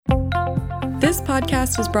This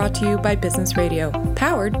podcast is brought to you by Business Radio,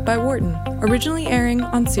 powered by Wharton, originally airing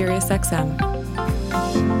on SiriusXM.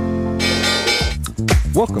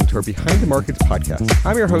 Welcome to our Behind the Markets podcast.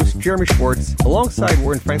 I'm your host, Jeremy Schwartz. Alongside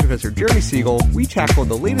Wharton Finance Professor Jeremy Siegel, we tackle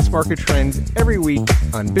the latest market trends every week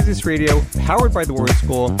on Business Radio, powered by the Wharton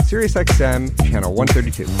School, SiriusXM, channel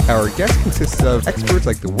 132. Our guest consists of experts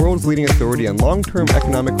like the world's leading authority on long-term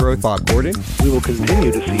economic growth, Bob Gordon. We will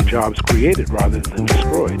continue to see jobs created rather than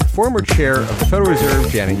destroyed. Former chair of the Federal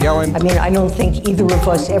Reserve, Janet Yellen. I don't think either of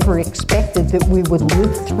us ever expected that we would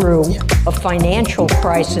live through a financial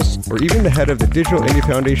crisis. Or even the head of the Digital India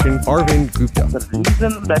Foundation, Arvind Gupta. The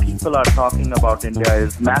reason that people are talking about India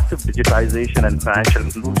is massive digitization and financial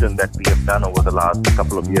inclusion that we have done over the last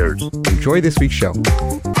couple of years. Enjoy this week's show.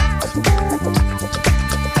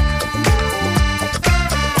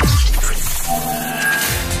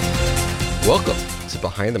 Welcome to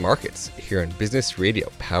Behind the Markets here on Business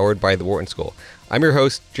Radio, powered by the Wharton School. I'm your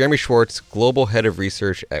host, Jeremy Schwartz, Global Head of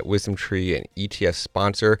Research at WisdomTree and ETF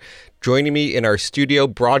sponsor. Joining me in our studio,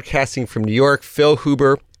 broadcasting from New York, Phil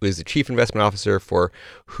Huber, who is the Chief Investment Officer for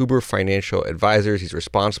Huber Financial Advisors. He's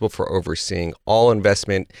responsible for overseeing all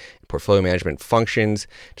investment and portfolio management functions.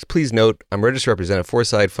 Just please note, I'm registered representative for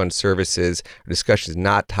Foresight Fund Services. Our discussion is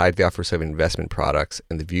not tied to the offer of investment products,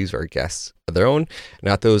 and the views of our guests are their own,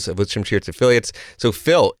 not those of WisdomTree or its affiliates. So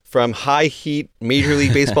Phil, from High Heat Major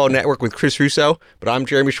League Baseball Network with Chris Russo, but I'm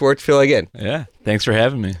Jeremy Schwartz. Phil again. Yeah, thanks for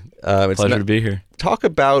having me. It's pleasure to be here. Talk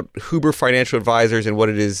about Huber Financial Advisors and what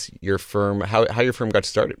it is your firm, how your firm got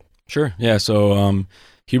started. Sure. Yeah. So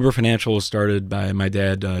Huber Financial was started by my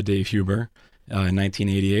dad, Dave Huber, in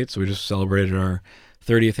 1988. So we just celebrated our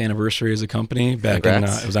 30th anniversary as a company back in,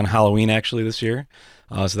 it was on Halloween actually this year.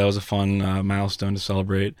 So that was a fun milestone to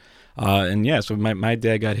celebrate. So my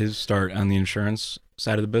dad got his start on the insurance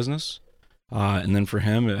side of the business. And then for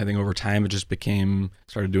him, I think over time, it just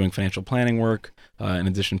started doing financial planning work in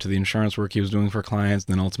addition to the insurance work he was doing for clients.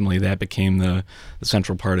 And then ultimately that became the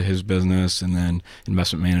central part of his business, and then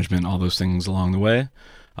investment management, all those things along the way.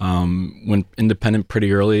 Went independent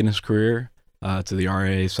pretty early in his career to the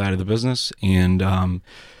RIA side of the business. And,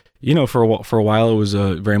 for a while, it was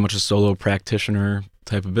very much a solo practitioner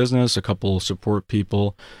type of business, a couple support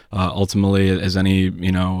people. Ultimately, as any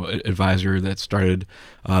advisor that started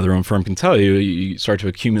their own firm can tell you, you start to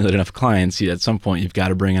accumulate enough clients. At some point, you've got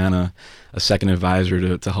to bring on a second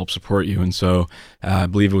advisor to help support you. And so I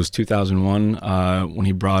believe it was 2001 when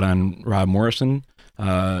he brought on Rob Morrison,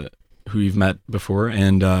 who you've met before.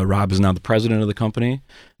 And Rob is now the president of the company.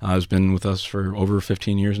 Has been with us for over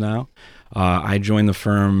 15 years now. I joined the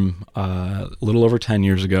firm a little over 10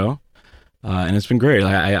 years ago. And it's been great.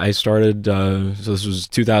 I started, so this was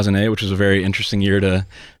 2008, which was a very interesting year to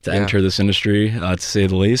enter this industry, to say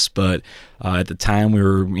the least. But at the time, we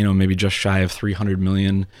were, maybe just shy of 300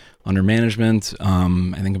 million under management.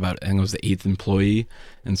 I think it was the 8th employee.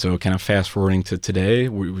 And so kind of fast forwarding to today,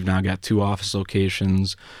 we've now got 2 office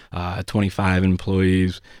locations, 25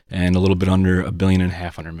 employees, and a little bit under $1.5 billion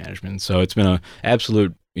under management. So it's been an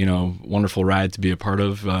absolute wonderful ride to be a part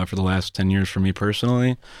of for the last 10 years for me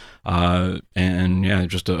personally.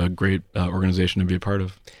 Just a great organization to be a part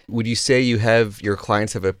of. Would you say your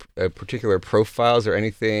clients have a particular profiles or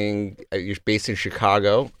anything? You're based in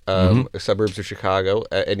Chicago, suburbs of Chicago.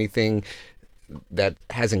 Anything that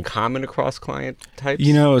has in common across client types?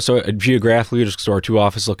 So geographically, just our 2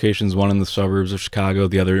 office locations, one in the suburbs of Chicago,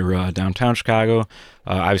 the other downtown Chicago.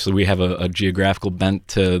 Obviously, we have a geographical bent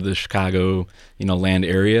to the Chicago, land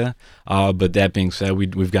area. But that being said,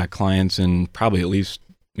 we've got clients in probably at least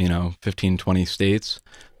 15, 20 states.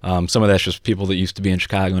 Some of that's just people that used to be in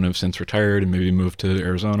Chicago and have since retired and maybe moved to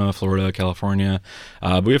Arizona, Florida, California.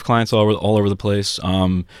 But we have clients all over the place.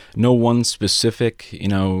 No one specific,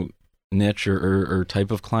 niche or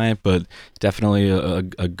type of client, but definitely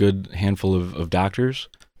a good handful of doctors,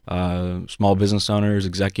 small business owners,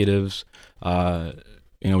 executives.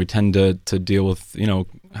 We tend to deal with,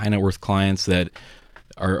 high net worth clients that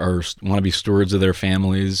are want to be stewards of their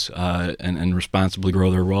families and responsibly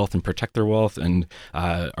grow their wealth and protect their wealth, and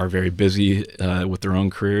are very busy with their own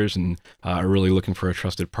careers and are really looking for a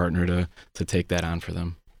trusted partner to take that on for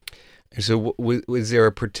them. So was there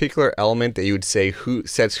a particular element that you would say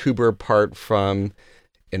sets Huber apart from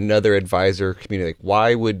another advisor community?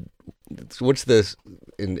 What's this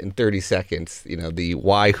in 30 seconds, the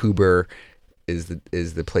why Huber is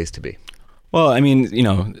the place to be? Well, I mean,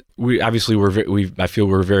 I feel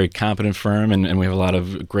we're a very competent firm, and we have a lot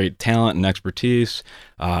of great talent and expertise,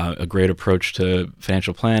 a great approach to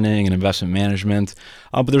financial planning and investment management.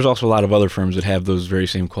 But there's also a lot of other firms that have those very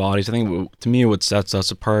same qualities. I think to me, what sets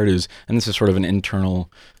us apart is, and this is sort of an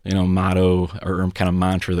internal, motto or kind of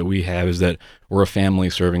mantra that we have, is that we're a family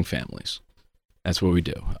serving families. That's what we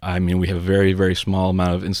do. I mean, we have a very, very small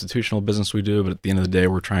amount of institutional business we do, but at the end of the day,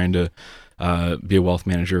 we're trying to be a wealth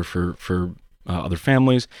manager for other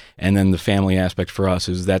families. And then the family aspect for us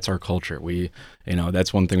is that's our culture.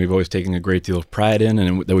 That's one thing we've always taken a great deal of pride in,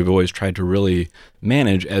 and that we've always tried to really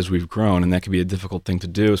manage as we've grown. And that can be a difficult thing to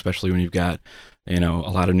do, especially when you've got, a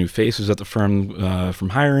lot of new faces at the firm from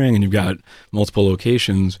hiring, and you've got multiple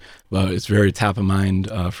locations. But it's very top of mind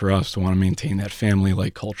for us to want to maintain that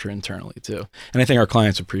family-like culture internally too. And I think our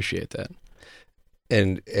clients appreciate that.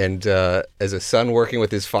 And as a son working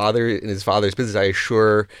with his father in his father's business, I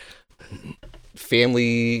assure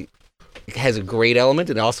family has a great element,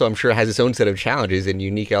 and also I'm sure has its own set of challenges and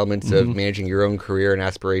unique elements of managing your own career and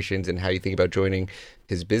aspirations and how you think about joining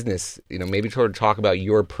his business. Maybe sort of talk about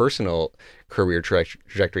your personal career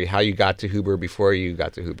trajectory, how you got to Huber before you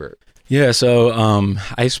got to Huber. Yeah, so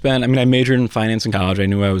I majored in finance in college. I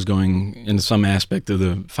knew I was going into some aspect of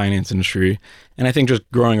the finance industry. And I think just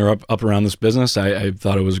growing up around this business, I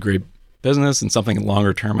thought it was a great business and something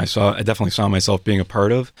longer term I definitely saw myself being a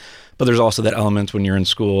part of. But there's also that element when you're in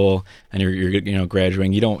school and you're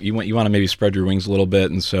graduating, you want to maybe spread your wings a little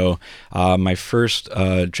bit. And so my first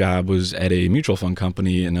job was at a mutual fund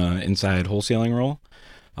company in an inside wholesaling role.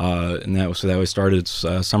 And that was started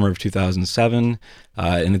summer of 2007,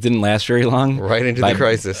 and it didn't last very long. Right into the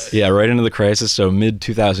crisis. Yeah, right into the crisis. So mid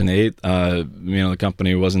 2008, the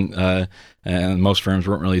company wasn't, and most firms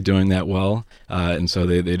weren't really doing that well, and so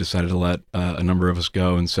they decided to let a number of us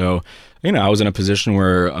go. And so, I was in a position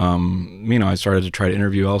where, I started to try to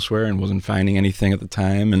interview elsewhere and wasn't finding anything at the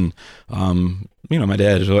time. And my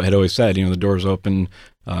dad had always said, the door's open.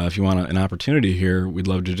 If you want an opportunity here, we'd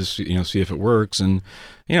love to just see if it works. And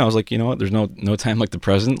I was like, what? There's no time like the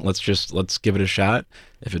present. Let's give it a shot.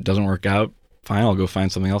 If it doesn't work out, fine. I'll go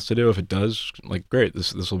find something else to do. If it does, great.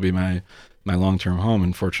 This will be my long-term home.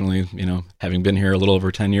 And fortunately, having been here a little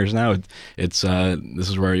over 10 years now, this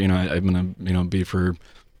is where I'm gonna be for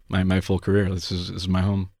my full career. This is my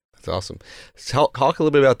home. That's awesome. Talk a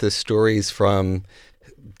little bit about the stories from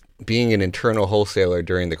being an internal wholesaler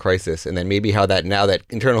during the crisis, and then maybe how that now that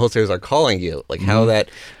internal wholesalers are calling you, how that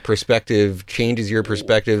perspective changes your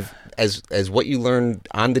perspective as what you learned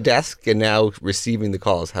on the desk and now receiving the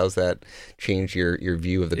calls. How's that change your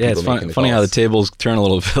view of the people making the calls? Yeah, it's funny how the tables turn a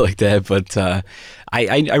little bit like that, but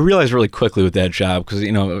I realized really quickly with that job, because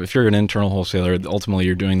if you're an internal wholesaler, ultimately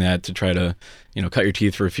you're doing that to try to cut your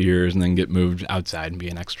teeth for a few years and then get moved outside and be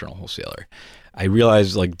an external wholesaler. I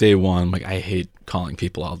realized day one, I hate calling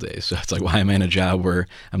people all day. So it's why am I in a job where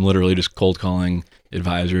I'm literally just cold calling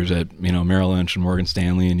advisors at, Merrill Lynch and Morgan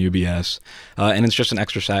Stanley and UBS. And it's just an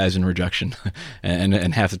exercise in rejection.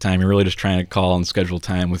 and half the time you're really just trying to call and schedule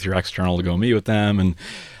time with your external to go meet with them. And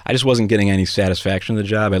I just wasn't getting any satisfaction in the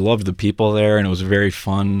job. I loved the people there, and it was a very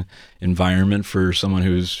fun environment for someone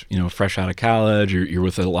who's, fresh out of college. You're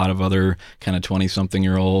with a lot of other kind of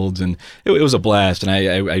 20-something-year-olds, and it was a blast. And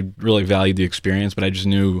I really valued the experience, but I just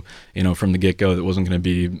knew, from the get-go that it wasn't going to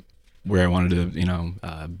be where I wanted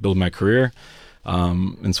to, build my career.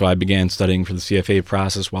 And so I began studying for the CFA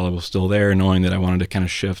process while I was still there, knowing that I wanted to kind of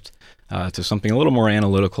shift to something a little more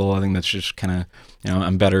analytical. I think that's just kind of,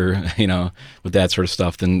 I'm better, with that sort of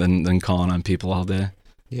stuff than calling on people all day.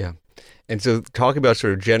 Yeah. And so talk about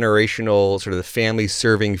sort of generational, sort of the family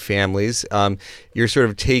serving families. You're sort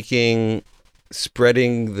of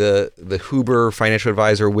spreading the Huber financial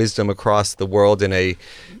advisor wisdom across the world in a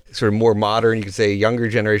sort of more modern, you could say younger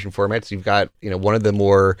generation format. So you've got, one of the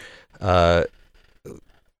more,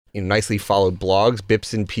 nicely followed blogs,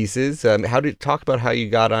 Bips and Pieces. Talk about how you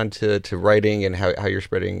got onto writing and how you're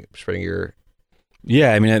spreading your.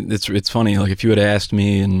 Yeah, I mean, it's funny. If you had asked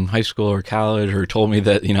me in high school or college, or told me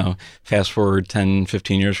that, fast forward 10,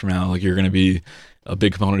 15 years from now, you're going to be a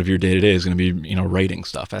big component of your day to day is going to be, writing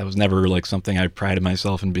stuff. That was never something I prided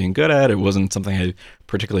myself in being good at. It wasn't something I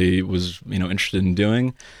particularly was, interested in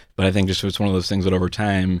doing. But I think just it's one of those things that over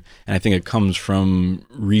time, and I think it comes from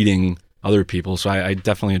reading other people. So I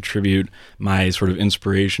definitely attribute my sort of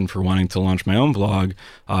inspiration for wanting to launch my own blog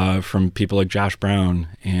from people like Josh Brown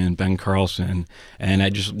and Ben Carlson. And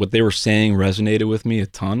what they were saying resonated with me a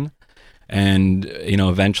ton. And,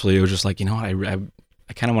 eventually it was just I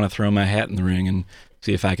kind of want to throw my hat in the ring and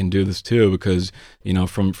see if I can do this too, because,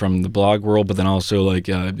 from the blog world, but then also like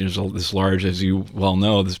there's this large, as you well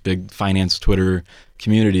know, this big finance Twitter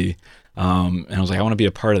community. And I was like, I want to be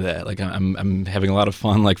a part of that. Like I'm having a lot of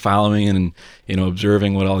fun, like following and,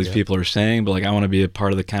 observing what all these people are saying, but like I want to be a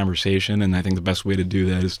part of the conversation. And I think the best way to do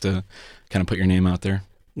that is to kind of put your name out there.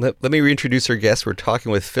 Let me reintroduce our guest. We're talking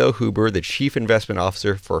with Phil Huber, the Chief Investment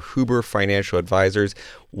Officer for Huber Financial Advisors,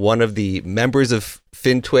 one of the members of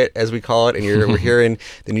FinTwit, as we call it. And we're here in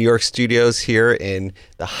the New York studios here in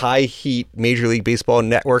the high heat Major League Baseball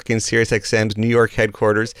Network in SiriusXM's New York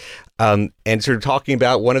headquarters. And sort of talking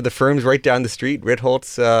about one of the firms right down the street, Ritholtz,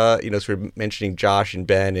 sort of mentioning Josh and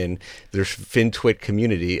Ben and their FinTwit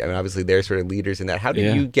community. I mean, obviously they're sort of leaders in that. How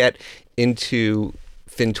did you get into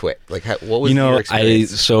FinTwit? Like, what was your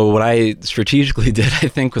experience? So what I strategically did, I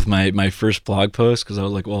think, with my first blog post, because I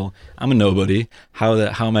was like, well, I'm a nobody. How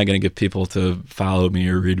am I going to get people to follow me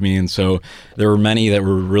or read me? And so there were many that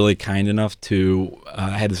were really kind enough to.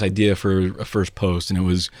 I had this idea for a first post, and it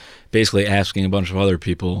was basically asking a bunch of other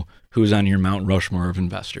people who's on your Mount Rushmore of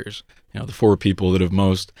investors. The 4 people that have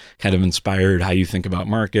most kind of inspired how you think about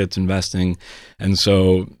markets, investing. And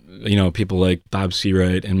so, people like Bob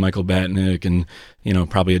Seawright and Michael Batnick and,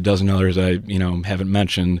 probably a dozen others I, haven't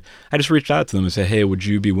mentioned. I just reached out to them and said, hey, would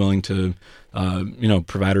you be willing to,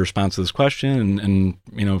 provide a response to this question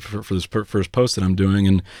and for this first post that I'm doing.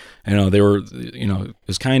 And, they were,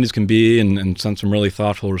 as kind as can be and sent some really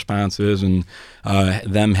thoughtful responses, and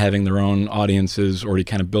them having their own audiences already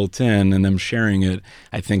kind of built in and them sharing it,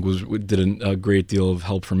 I think did a great deal of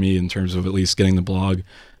help for me in terms of at least getting the blog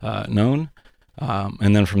known.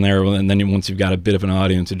 And then from there, and then once you've got a bit of an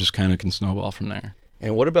audience, it just kind of can snowball from there.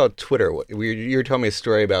 And what about Twitter? You were telling me a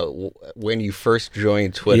story about when you first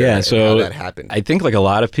joined Twitter and so how that happened. I think like a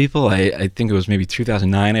lot of people, I think it was maybe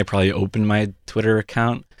 2009, I probably opened my Twitter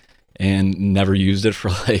account and never used it for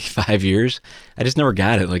like 5 years. I just never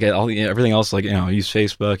got it. Like everything else, like, I use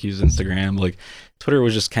Facebook, use Instagram. Like Twitter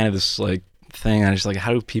was just kind of this like thing. I just like,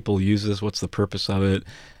 how do people use this? What's the purpose of it?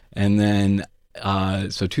 And then,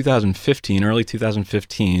 so 2015, early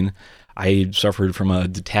 2015, I suffered from a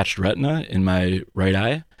detached retina in my right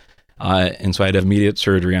eye. And so I had immediate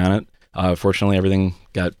surgery on it. Fortunately, everything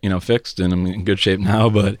got, fixed and I'm in good shape now.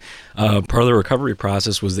 But part of the recovery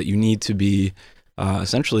process was that you need to be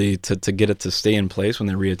essentially to get it to stay in place when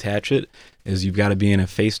they reattach it, is you've got to be in a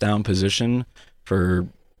face down position for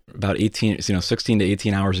about 16 to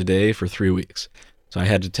 18 hours a day for 3 weeks. So I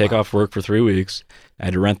had to take off work for 3 weeks. I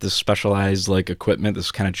had to rent this specialized like equipment, this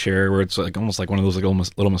kind of chair where it's like almost like one of those like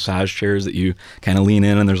almost little massage chairs that you kind of lean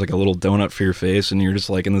in and there's like a little donut for your face and you're just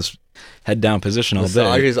like in this head down position all day.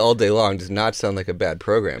 Massages all day long does not sound like a bad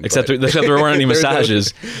program. Except there weren't any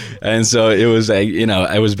massages. And so it was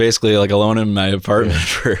I was basically like alone in my apartment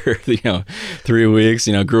for 3 weeks,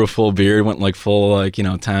 grew a full beard, went like full like,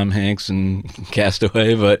 Tom Hanks and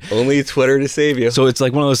Castaway, but only Twitter to save you. So it's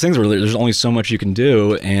like one of those things where there's only so much you can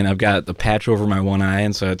do, and I've got the patch over my one eye,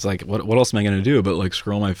 and so it's like what else am I going to do but like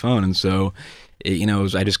scroll my phone? And so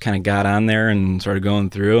I just kind of got on there and started going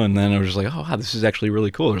through, and then I was just like, oh wow, this is actually really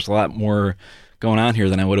cool. There's a lot more going on here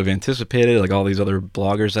than I would have anticipated. Like all these other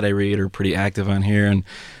bloggers that I read are pretty active on here,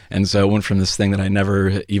 and so it went from this thing that I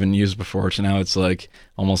never even used before to now it's like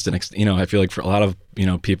almost I feel like for a lot of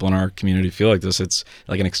people in our community feel like this. It's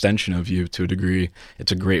like an extension of you to a degree.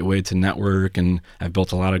 It's a great way to network, and I've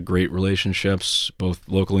built a lot of great relationships both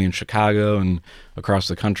locally in Chicago and across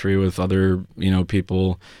the country with other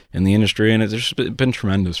people in the industry, and it's just been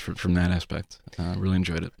tremendous from that aspect. Really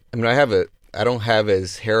enjoyed it. I mean, I don't have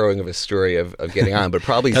as harrowing of a story of getting on, but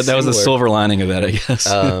probably that was the silver lining of that, I guess.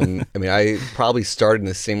 I mean, I probably started in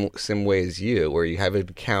the same way as you, where you have an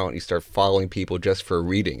account, you start following people just for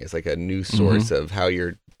reading. It's like a news source of how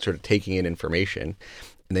you're sort of taking in information.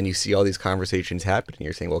 And then you see all these conversations happening.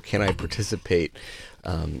 You're saying, well, can I participate?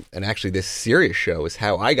 And actually, this Sirius show is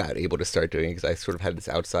how I got able to start doing it, because I sort of had this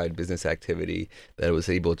outside business activity that was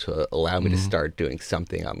able to allow me to start doing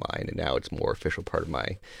something online. And now it's a more official part of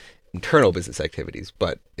my internal business activities.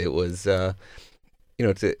 But it was,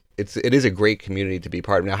 it is a great community to be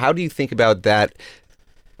part of. Now, how do you think about that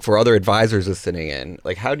for other advisors listening in?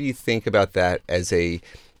 Like, how do you think about that as a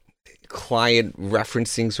client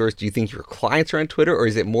referencing source? Do you think your clients are on Twitter, or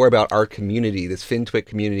is it more about our community, this FinTwit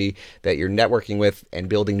community that you're networking with and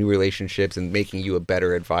building new relationships and making you a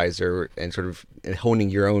better advisor and sort of honing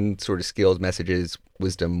your own sort of skills, messages,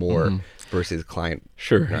 wisdom more versus client?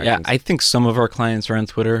 Sure. Yeah, I think some of our clients are on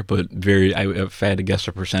Twitter, but if I had to guess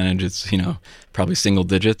a percentage, it's probably single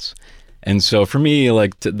digits. And so for me,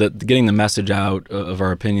 like getting the message out of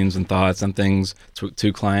our opinions and thoughts on things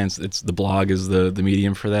to clients, it's the blog is the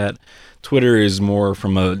medium for that. Twitter is more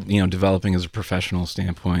from a, developing as a professional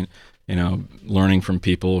standpoint, learning from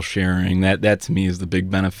people, sharing. That to me is the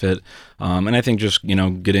big benefit. And I think just,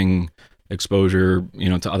 getting exposure,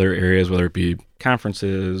 to other areas, whether it be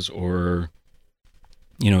conferences or,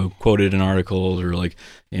 quoted in articles, or like,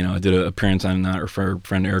 I did an appearance on our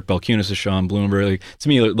friend Eric Balkunis' show on Bloomberg. Like, to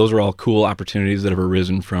me, those are all cool opportunities that have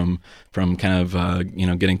arisen from kind of,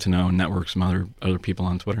 getting to know and network some other people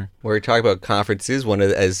on Twitter. We're talking about conferences. One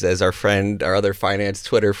of, as our other finance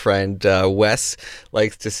Twitter friend, Wes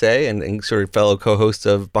likes to say, and sort of fellow co-host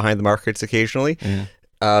of Behind the Markets occasionally. Yeah.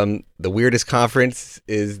 The weirdest conference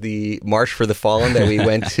is the March for the Fallen that we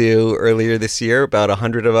went to earlier this year. About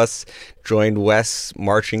 100 of us joined Wes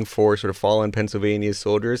marching for sort of fallen Pennsylvania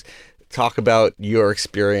soldiers. Talk about your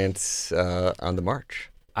experience on the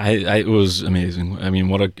march. It was amazing. I mean,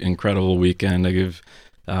 what an incredible weekend. I give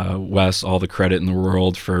Wes all the credit in the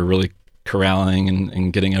world for really corralling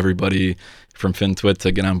and getting everybody from FinTwit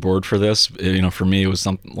to get on board for this. For me, it was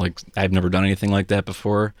something like I've never done anything like that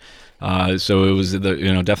before. So it was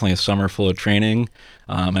definitely a summer full of training.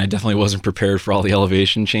 And I definitely wasn't prepared for all the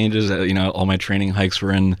elevation changes. All my training hikes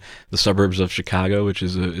were in the suburbs of Chicago, which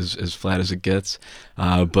is as flat as it gets.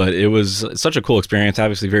 But it was such a cool experience,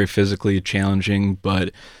 obviously very physically challenging,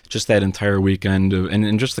 but just that entire weekend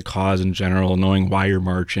and just the cause in general, knowing why you're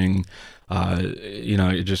marching,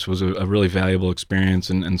 it just was a really valuable experience,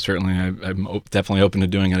 and certainly I'm definitely open to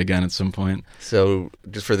doing it again at some point. So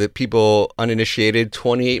just for the people uninitiated,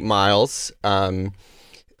 28 miles.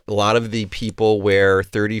 A lot of the people wear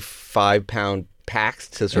 35-pound packs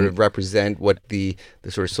to sort of represent what the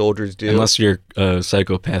sort of soldiers do. Unless you're a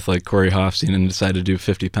psychopath like Corey Hoffstein and decide to do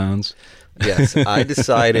 50 pounds. Yes, I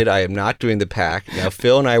decided I am not doing the pack. Now,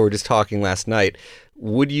 Phil and I were just talking last night.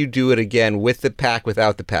 Would you do it again with the pack,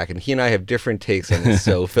 without the pack? And he and I have different takes on this.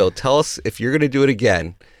 So, Phil, tell us if you're going to do it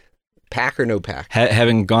again, pack or no pack?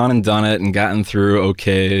 Having gone and done it and gotten through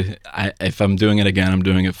okay, if I'm doing it again, I'm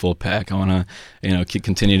doing it full pack. I want to,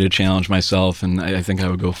 continue to challenge myself, and I think I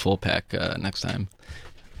would go full pack next time.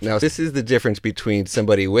 Now, this is the difference between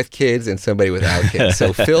somebody with kids and somebody without kids.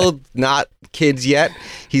 So Phil, not kids yet.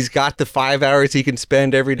 He's got the 5 hours he can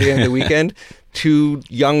spend every day on the weekend. 2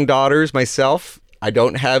 young daughters, myself. I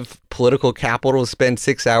don't have political capital to spend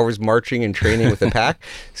 6 hours marching and training with a pack.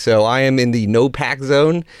 So I am in the no pack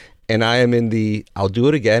zone, and I am in the I'll do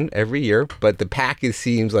it again every year. But the pack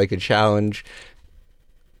seems like a challenge.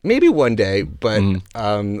 Maybe one day, but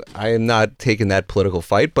I am not taking that political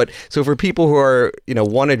fight. But so for people who are,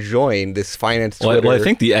 want to join this finance Twitter I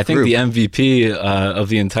think the MVP of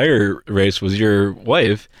the entire race was your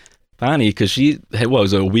wife, Bonnie, because she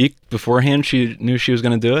was a week beforehand she knew she was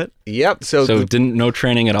going to do it. Yep. So didn't no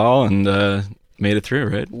training at all and made it through,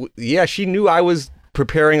 right? Yeah, she knew I was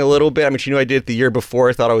preparing a little bit. I mean, she knew I did it the year before.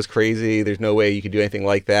 I thought I was crazy. There's no way you could do anything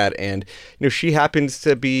like that. And, she happens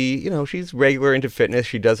to be, she's regular into fitness.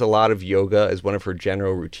 She does a lot of yoga as one of her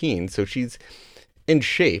general routines. So she's in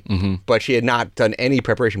shape, but she had not done any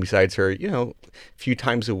preparation besides her, a few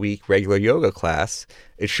times a week regular yoga class.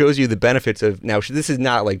 It shows you the benefits of, now this is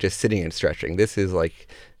not like just sitting and stretching. This is like,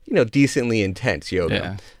 decently intense yoga.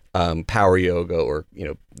 Yeah. Power yoga or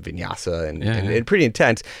vinyasa and pretty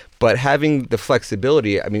intense, but having the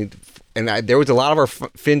flexibility. I mean, there was a lot of our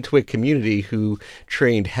FinTwit community who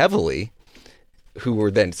trained heavily, who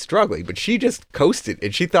were then struggling, but she just coasted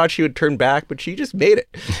and she thought she would turn back, but she just made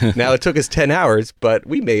it. Now it took us 10 hours, but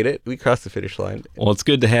we made it. We crossed the finish line. Well, it's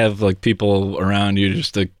good to have like people around you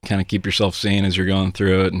just to kind of keep yourself sane as you're going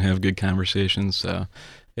through it and have good conversations. So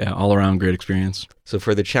yeah, all around great experience. So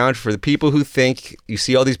for the challenge, for the people who think you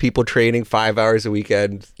see all these people training 5 hours a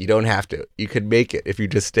weekend, you don't have to. You could make it if you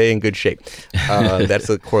just stay in good shape. That's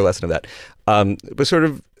the core lesson of that. But sort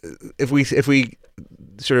of, if we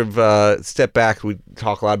sort of step back, we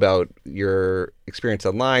talk a lot about your experience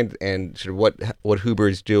online and sort of what Huber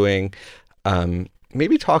is doing.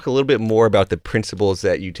 Maybe talk a little bit more about the principles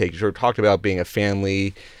that you take. You sort of talked about being a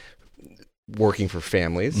family, working for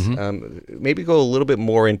families. Maybe go a little bit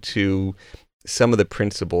more into some of the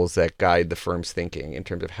principles that guide the firm's thinking in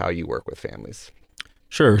terms of how you work with families.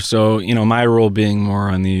 Sure. So, my role being more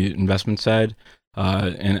on the investment side,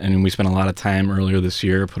 and we spent a lot of time earlier this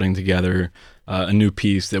year putting together a new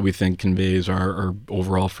piece that we think conveys our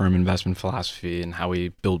overall firm investment philosophy and how we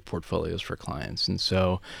build portfolios for clients. And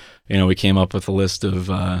so, we came up with a list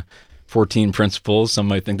of 14 principles. Some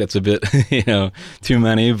might think that's a bit, too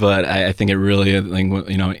many, but I think it really,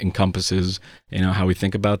 encompasses, how we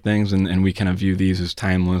think about things, and we kind of view these as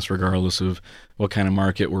timeless, regardless of what kind of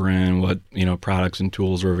market we're in, what, products and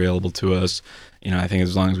tools are available to us. I think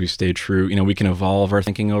as long as we stay true, we can evolve our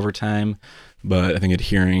thinking over time, but I think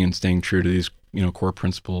adhering and staying true to these, core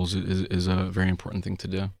principles is a very important thing to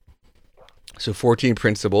do. So 14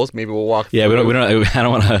 principles. Maybe we'll walk. Yeah, through. I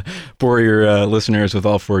don't want to bore your listeners with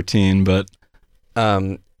all 14, but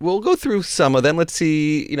we'll go through some of them. Let's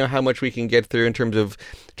see, how much we can get through in terms of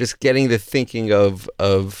just getting the thinking of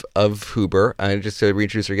Huber. Just to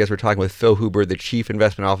reintroduce our guest, we're talking with Phil Huber, the Chief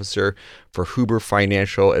Investment Officer for Huber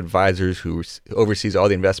Financial Advisors, who oversees all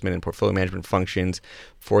the investment and portfolio management functions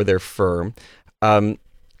for their firm.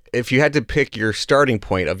 If you had to pick your starting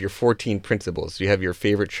point of your 14 principles, do you have your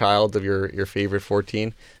favorite child of your favorite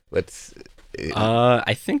 14?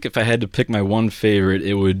 I think if I had to pick my one favorite,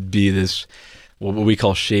 it would be this, what we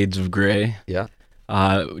call shades of gray. Yeah.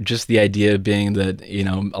 Just the idea being that,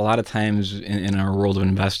 a lot of times in our world of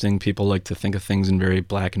investing, people like to think of things in very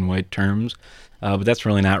black and white terms, but that's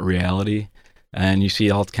really not reality. And you see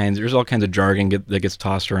there's all kinds of jargon that gets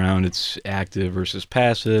tossed around. It's active versus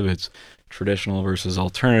passive. It's traditional versus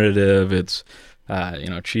alternative. It's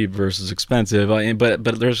cheap versus expensive. But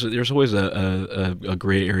there's always a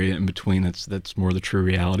gray area in between that's more the true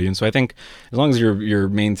reality. And so I think as long as you're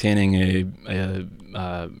maintaining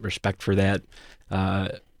a respect for that,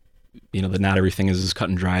 that not everything is as cut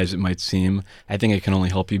and dry as it might seem, I think it can only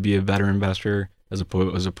help you be a better investor as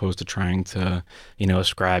opposed to trying to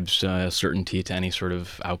ascribe certainty to any sort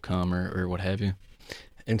of outcome or what have you.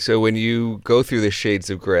 And so when you go through the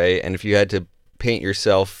shades of gray, and if you had to paint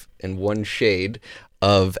yourself in one shade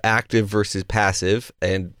of active versus passive,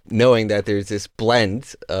 and knowing that there's this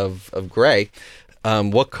blend of gray,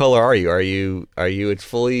 what color are you? Are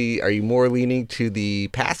you more leaning to the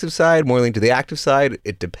passive side, more leaning to the active side?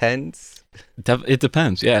 It depends. It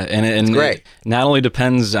depends, yeah. And it not only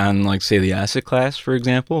depends on, like, say, the asset class, for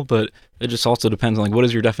example, but it just also depends on, like, what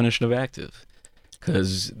is your definition of active?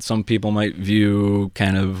 Because some people might view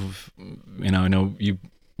kind of,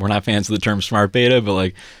 we're not fans of the term smart beta,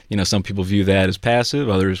 but some people view that as passive.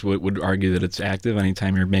 Others would argue that it's active.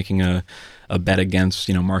 Anytime you're making a bet against,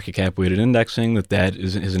 market cap weighted indexing, that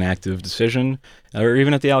is an active decision. Or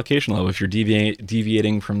even at the allocation level, if you're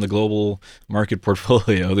deviating from the global market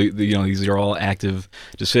portfolio, these are all active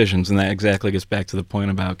decisions. And that exactly gets back to the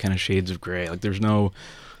point about kind of shades of gray. Like, there's no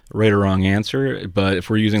right or wrong answer, but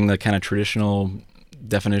if we're using the kind of traditional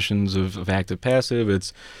definitions of active passive,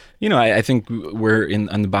 it's I think we're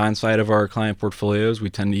on the bond side of our client portfolios, we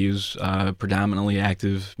tend to use predominantly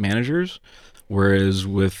active managers, whereas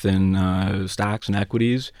within stocks and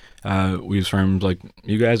equities, we use firms like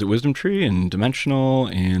you guys at WisdomTree and Dimensional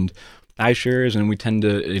and iShares, and we tend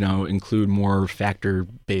to include more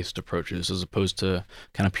factor-based approaches as opposed to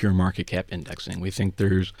kind of pure market cap indexing. We think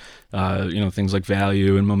there's things like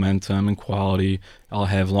value and momentum and quality all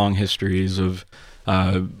have long histories of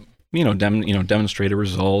demonstrated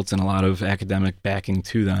results and a lot of academic backing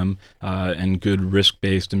to them, and good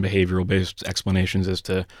risk-based and behavioral-based explanations as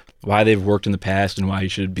to why they've worked in the past and why you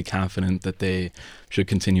should be confident that they should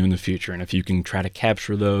continue in the future. And if you can try to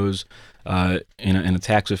capture those in a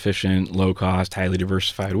tax-efficient, low-cost, highly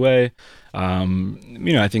diversified way,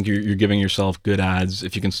 I think you're giving yourself good odds,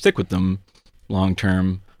 if you can stick with them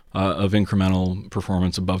long-term, of incremental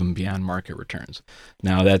performance above and beyond market returns.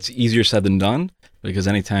 Now, that's easier said than done, because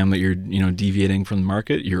anytime that you're deviating from the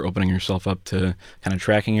market, you're opening yourself up to kind of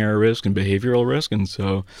tracking error risk and behavioral risk. And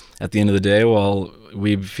so at the end of the day, while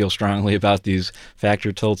we feel strongly about these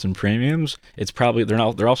factor tilts and premiums, it's probably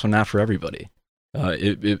they're also not for everybody.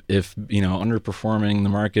 If underperforming the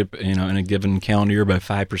market in a given calendar year by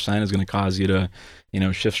 5% is going to cause you to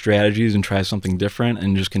shift strategies and try something different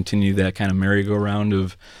and just continue that kind of merry-go-round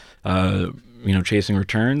of chasing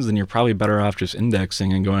returns, then you're probably better off just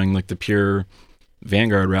indexing and going like the pure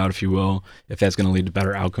Vanguard route, if you will, if that's going to lead to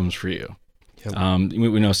better outcomes for you. Yep.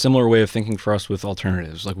 We know a similar way of thinking for us with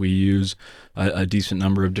alternatives. Like, we use a decent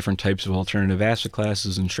number of different types of alternative asset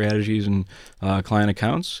classes and strategies and client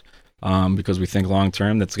accounts, because we think long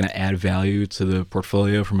term that's going to add value to the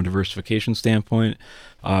portfolio from a diversification standpoint.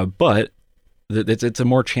 But it's a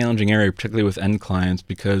more challenging area, particularly with end clients,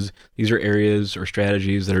 because these are areas or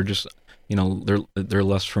strategies that are just they're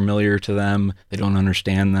less familiar to them. They don't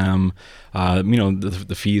understand them.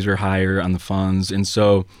 The fees are higher on the funds, and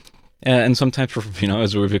so and sometimes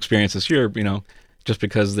as we've experienced this year, just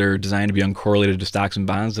because they're designed to be uncorrelated to stocks and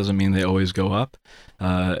bonds doesn't mean they always go up,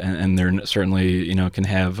 and they're certainly can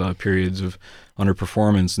have periods of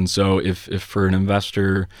underperformance. And so if for an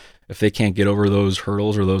investor if they can't get over those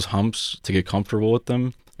hurdles or those humps to get comfortable with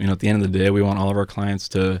them, at the end of the day, we want all of our clients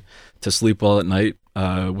to sleep well at night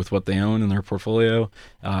with what they own in their portfolio.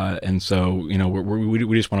 And so,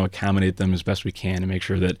 we just want to accommodate them as best we can and make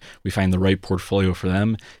sure that we find the right portfolio for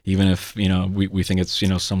them, even if, we think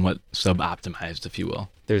it's, somewhat sub-optimized, if you will.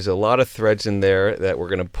 There's a lot of threads in there that we're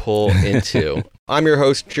going to pull into. I'm your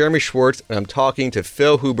host, Jeremy Schwartz, and I'm talking to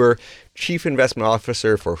Phil Huber, Chief Investment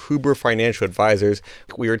Officer for Huber Financial Advisors.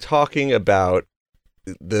 We were talking about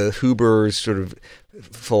the Huber's sort of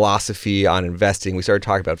philosophy on investing. We started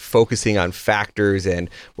talking about focusing on factors and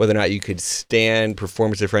whether or not you could stand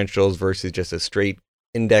performance differentials versus just a straight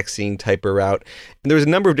indexing type of route. And there was a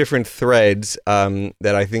number of different threads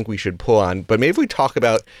that I think we should pull on. But maybe we talk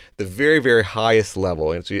about the very, very highest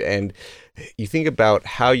level. And you think about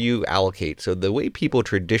how you allocate. So the way people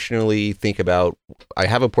traditionally think about, I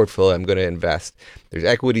have a portfolio, I'm going to invest. There's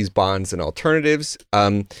equities, bonds, and alternatives.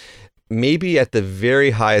 Maybe at the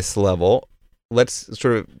very highest level, let's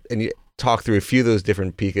sort of talk through a few of those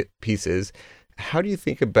different pieces. How do you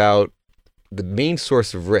think about the main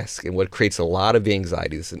source of risk and what creates a lot of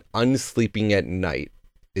anxiety, this unsleeping at night,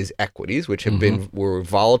 is equities, which have were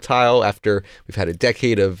volatile after we've had a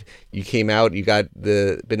decade of, you came out, you got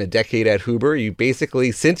been a decade at Huber. You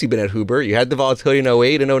basically, since you've been at Huber, you had the volatility in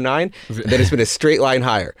 08 and 09, then it's been a straight line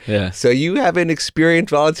higher. Yeah. So you haven't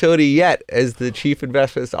experienced volatility yet as the Chief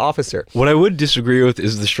Investment Officer. What I would disagree with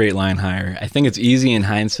is the straight line higher. I think it's easy in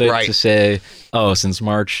hindsight to say, since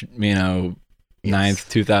March, 9th,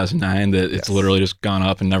 2009, that it's literally just gone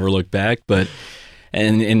up and never looked back. But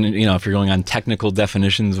And if you're going on technical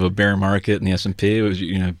definitions of a bear market in the S&P, it was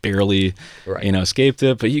barely escaped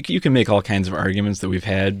it. But you can make all kinds of arguments that we've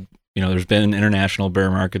had. There's been international bear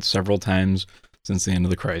markets several times since the end of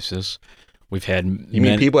the crisis. We've had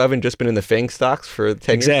people haven't just been in the FANG stocks for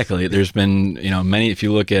 10 years? Exactly. There's been many. If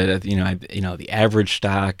you look at the average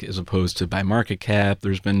stock as opposed to by market cap,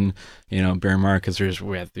 there's been bear markets.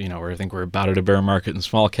 Where I think we're about at a bear market in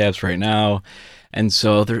small caps right now. And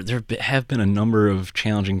so there have been a number of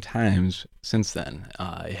challenging times since then.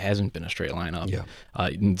 It hasn't been a straight line up. Yeah.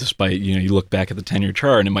 Despite, you look back at the 10-year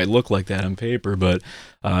chart and it might look like that on paper, but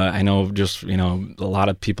I know just, a lot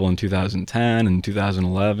of people in 2010 and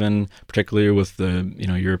 2011, particularly with the,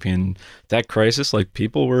 European debt crisis, like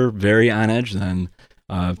people were very on edge then.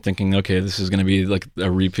 Thinking, okay, this is going to be like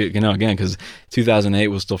a repeat, again, because 2008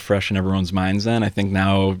 was still fresh in everyone's minds then. I think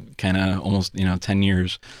now kind of almost, 10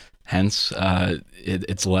 years hence,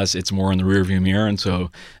 it's more in the rearview mirror, and so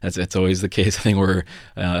that's always the case. I think where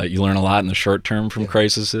you learn a lot in the short term from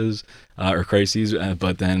crises,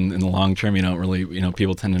 but then in the long term, you don't really,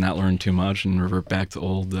 people tend to not learn too much and revert back to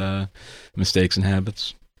old mistakes and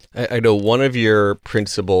habits. I know one of your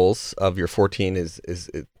principles of your 14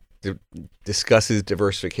 discusses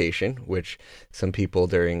diversification, which some people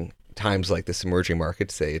during times like this emerging market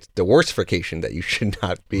say it's the worstification, that you should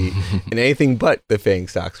not be in anything but the FANG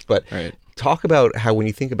stocks. But talk about how, when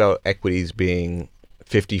you think about equities being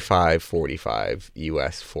 55-45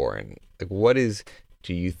 U.S. foreign, like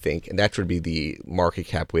do you think, and that would be the market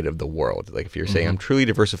cap weight of the world. Like if you're saying I'm truly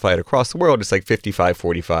diversified across the world, it's like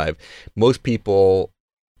 55-45. Most people,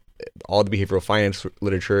 all the behavioral finance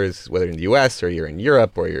literature is, whether in the U.S. or you're in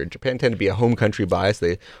Europe or you're in Japan, tend to be a home country bias.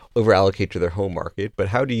 They over-allocate to their home market. But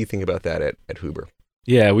how do you think about that at Huber?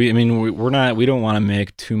 Yeah, we don't want to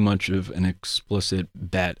make too much of an explicit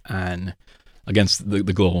bet against the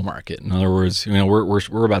global market. In other words,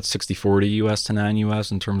 we're about 60-40 U.S. to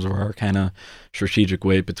non-U.S. in terms of our kind of strategic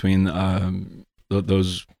weight between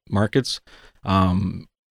those markets.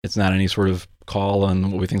 It's not any sort of call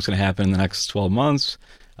on what we think is going to happen in the next 12 months.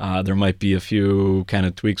 There might be a few kind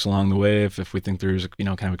of tweaks along the way if we think there's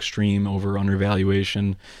kind of extreme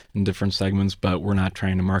undervaluation in different segments, but we're not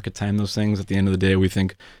trying to market time those things. At the end of the day, we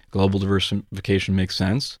think global diversification makes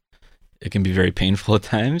sense. It can be very painful at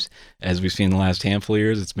times, as we've seen in the last handful of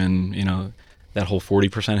years. It's been that whole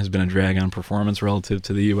 40% has been a drag on performance relative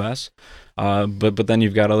to the U.S. But then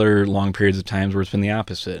you've got other long periods of times where it's been the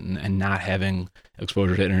opposite, and not having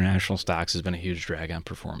exposure to international stocks has been a huge drag on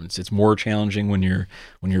performance. It's more challenging when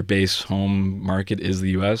your base home market is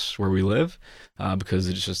the U.S. where we live, because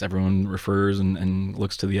it's just everyone refers and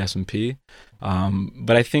looks to the S&P.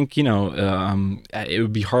 But I think it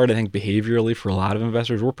would be hard, I think, behaviorally for a lot of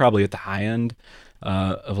investors. We're probably at the high end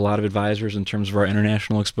of a lot of advisors in terms of our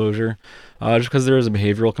international exposure, just because there is a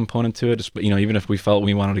behavioral component to it. Just, even if we felt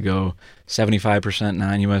we wanted to go 75%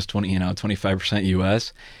 non-U.S., 25%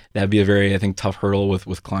 U.S., that'd be a very, I think, tough hurdle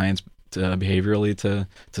with clients behaviorally to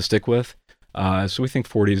stick with. So we think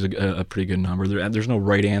 40 is a pretty good number. There's no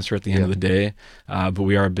right answer at the end of the day, but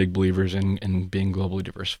we are big believers in being globally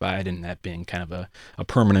diversified and that being kind of a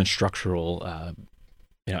permanent structural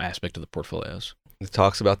aspect of the portfolios. It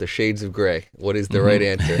talks about the shades of gray. What is the right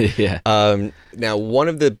answer? Yeah. Now, one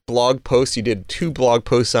of the blog posts, you did 2 blog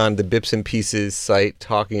posts on the Bips and Pieces site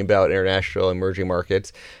talking about international emerging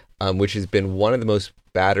markets, which has been one of the most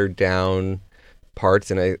battered down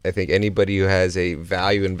parts. And I think anybody who has a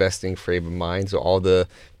value investing frame of mind, so all the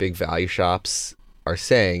big value shops are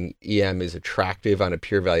saying EM is attractive on a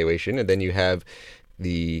pure valuation. And then you have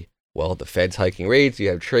the Fed's hiking rates, you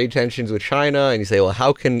have trade tensions with China, and you say, well,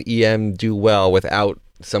 how can EM do well without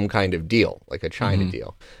some kind of deal, like a China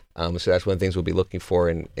deal? So that's one of the things we'll be looking for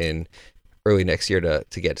in early next year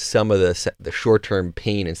to get some of the short-term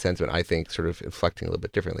pain and sentiment, I think, sort of inflecting a little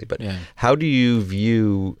bit differently. But how do you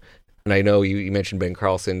view, and I know you mentioned Ben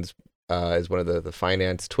Carlson's as one of the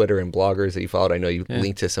finance Twitter and bloggers that you followed. I know you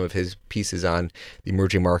linked to some of his pieces on the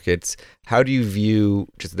emerging markets. How do you view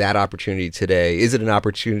just that opportunity today? Is it an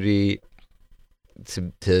opportunity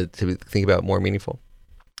to think about more meaningful?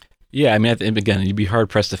 Yeah, I mean, again, you'd be hard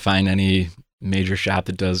pressed to find any major shop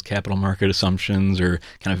that does capital market assumptions or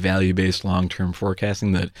kind of value-based long-term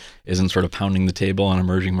forecasting that isn't sort of pounding the table on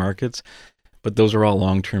emerging markets. But those are all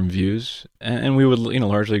long-term views, and we would,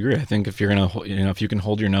 largely agree. I think if you're gonna, if you can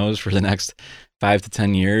hold your nose for the next 5 to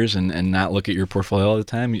 10 years and not look at your portfolio all the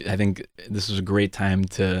time, I think this is a great time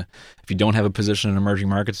to, if you don't have a position in emerging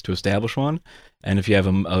markets, to establish one, and if you have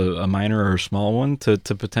a minor or a small one, to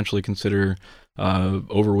potentially consider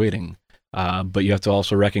overweighting. But you have to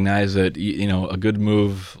also recognize that, a good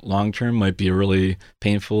move long-term might be a really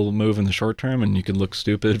painful move in the short term, and you could look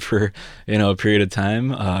stupid for, a period of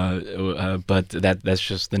time. But that's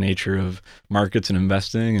just the nature of markets and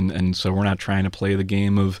investing. And so we're not trying to play the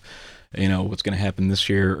game of, what's going to happen this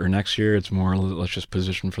year or next year. It's more, let's just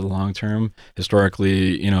position for the long term.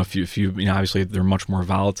 Historically, if you obviously they're much more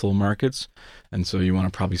volatile markets. And so you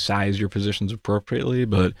want to probably size your positions appropriately.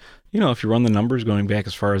 But, if you run the numbers going back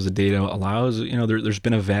as far as the data allows, there's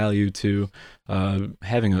been a value to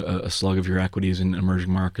having a slug of your equities in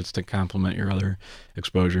emerging markets to complement your other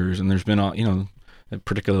exposures. And there's been,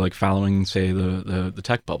 particularly like following, say, the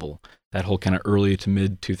tech bubble, that whole kind of early to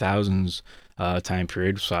mid 2000s time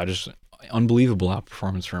period. So just unbelievable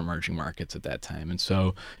outperformance for emerging markets at that time. And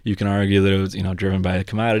so you can argue that it was, driven by a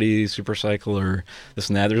commodity super cycle or this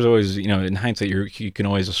and that. There's always, in hindsight, you can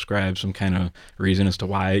always ascribe some kind of reason as to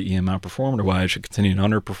why EM outperformed or why it should continue to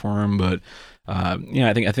underperform. But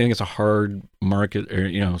I think it's a hard market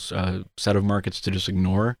or set of markets to just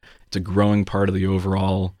ignore. It's a growing part of the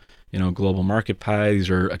overall global market pie.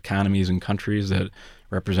 These are economies and countries that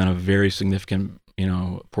represent a very significant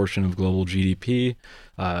portion of global GDP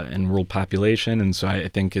and world population, and so I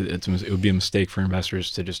think it would be a mistake for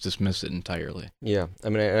investors to just dismiss it entirely. Yeah, I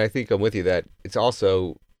mean, and I think I'm with you that it's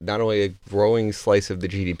also not only a growing slice of the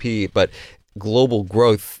GDP, but global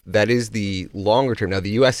growth that is the longer term. Now,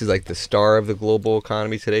 the U.S. is like the star of the global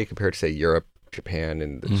economy today compared to, say, Europe, Japan,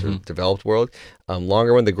 and the sort of developed world.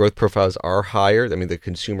 Longer when the growth profiles are higher, I mean, the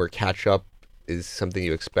consumer catch-up is something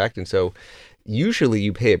you expect, and so usually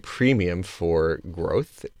you pay a premium for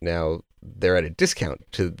growth. Now, they're at a discount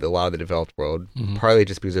to a lot of the developed world, partly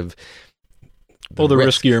just because of the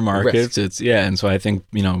riskier markets. And so I think,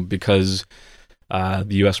 because the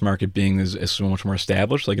U.S. market being is so much more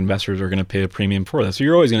established, like investors are going to pay a premium for that. So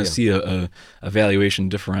you're always going to see a valuation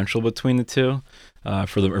differential between the two,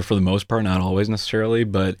 for the most part, not always necessarily,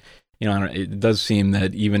 but it does seem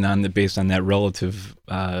that even based on that relative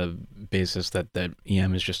basis, that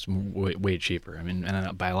EM is just way cheaper. I mean,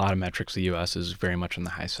 and by a lot of metrics, the U.S. is very much on the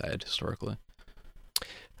high side historically.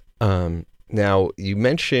 Now, you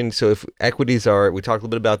mentioned, so if equities we talked a little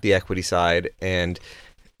bit about the equity side and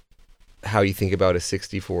how you think about a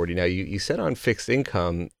 60-40. Now, you said on fixed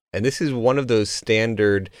income, and this is one of those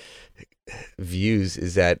standard views,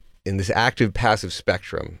 is that in this active passive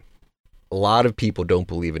spectrum, a lot of people don't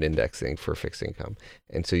believe in indexing for fixed income.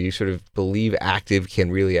 And so you sort of believe active can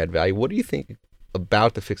really add value. What do you think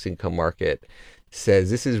about the fixed income market says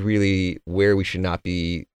this is really where we should not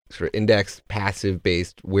be sort of index passive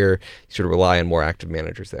based, where you sort of rely on more active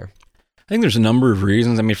managers there? I think there's a number of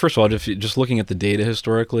reasons. I mean, first of all, just looking at the data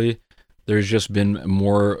historically, there's just been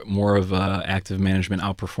more of active management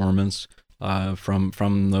outperformance from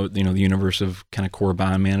the the universe of kind of core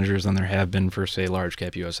bond managers than there have been for, say, large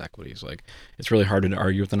cap U.S. equities. Like, it's really hard to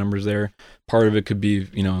argue with the numbers there. Part of it could be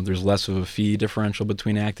there's less of a fee differential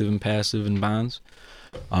between active and passive in bonds.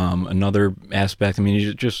 Another aspect, I mean,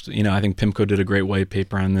 I think PIMCO did a great white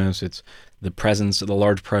paper on this. It's the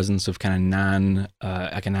large presence of kind of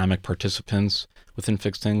non-economic participants within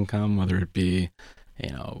fixed income, whether it be,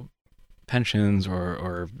 pensions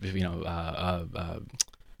or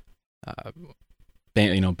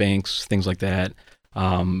banks, things like that.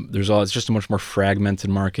 It's just a much more fragmented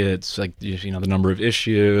market. It's like, the number of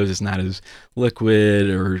issues is not as liquid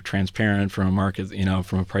or transparent from a market,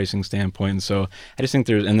 from a pricing standpoint. And so I just think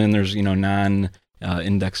there's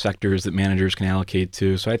non-index sectors that managers can allocate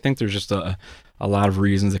to. So I think there's just a lot of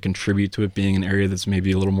reasons that contribute to it being an area that's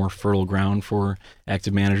maybe a little more fertile ground for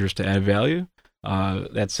active managers to add value.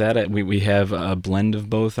 That said, we have a blend of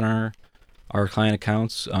both in our client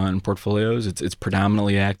accounts and portfolios. It's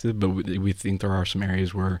predominantly active, but we think there are some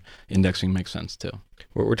areas where indexing makes sense too.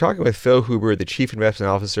 We're talking with Phil Huber, the Chief Investment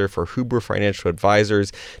Officer for Huber Financial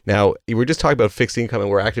Advisors. Now, you were just talking about fixed income and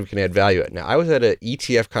where active can add value. Now, I was at an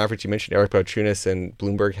ETF conference. You mentioned Eric Balchunas, and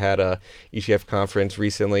Bloomberg had a ETF conference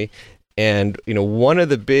recently. And, one of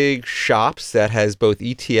the big shops that has both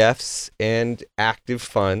ETFs and active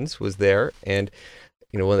funds was there. And,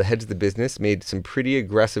 one of the heads of the business made some pretty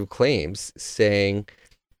aggressive claims saying,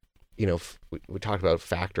 we talked about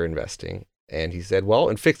factor investing. And he said, well,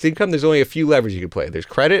 in fixed income, there's only a few levers you can play. There's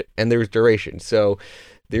credit and there's duration. So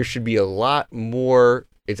there should be a lot more.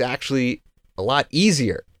 It's actually a lot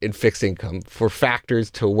easier in fixed income for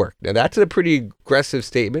factors to work. Now, that's a pretty aggressive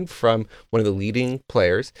statement from one of the leading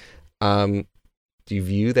players. Do you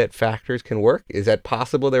view that factors can work? Is that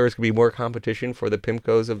possible? There is going to be more competition for the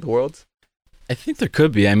PIMCOs of the world? I think there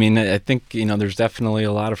could be. I mean, I think, there's definitely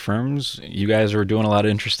a lot of firms. You guys are doing a lot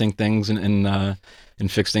of interesting things in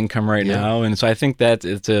fixed income right now. And so I think that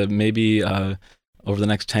it's maybe over the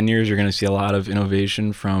next 10 years, you're going to see a lot of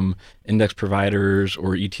innovation from index providers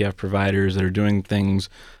or ETF providers that are doing things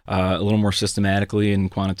a little more systematically and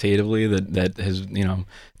quantitatively that has,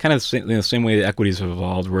 kind of the same way the equities have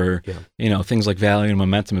evolved where, things like value and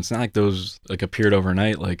momentum, it's not like those appeared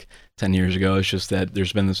overnight like 10 years ago. It's just that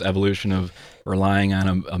there's been this evolution of relying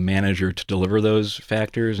on a manager to deliver those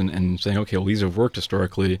factors and saying, okay, well, these have worked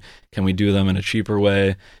historically. Can we do them in a cheaper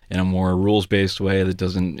way, in a more rules-based way that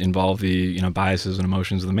doesn't involve the, biases and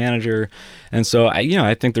emotions of the manager? And so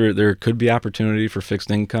I think there could be opportunity for fixed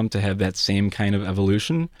income to have that same kind of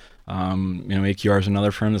evolution. AQR is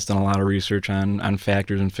another firm that's done a lot of research on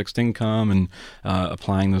factors in fixed income and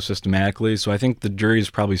applying those systematically. So I think the jury is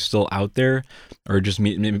probably still out there, or just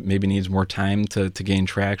maybe needs more time to gain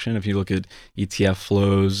traction. If you look at ETF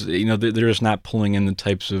flows, they're just not pulling in the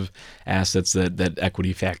types of assets that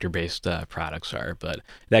equity factor-based products are. But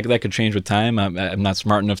that could change with time. I'm not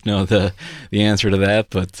smart enough to know the answer to that.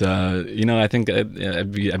 But I think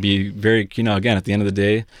I'd be very again, at the end of the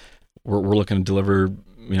day, we're looking to deliver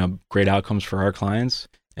great outcomes for our clients.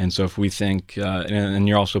 And so if we think, and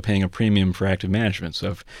you're also paying a premium for active management.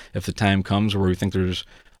 So if the time comes where we think there's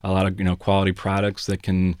a lot of, quality products that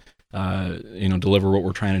can, deliver what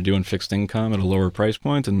we're trying to do in fixed income at a lower price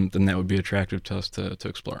point, then that would be attractive to us to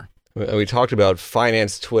explore. We talked about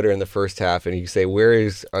finance Twitter in the first half, and you say,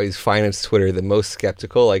 is finance Twitter the most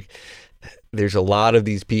skeptical? Like, there's a lot of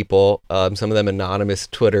these people, some of them anonymous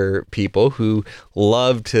Twitter people, who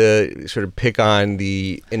love to sort of pick on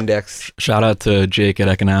the index. Shout out to Jake at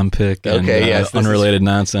Econompic and unrelated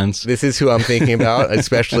nonsense. This is who I'm thinking about,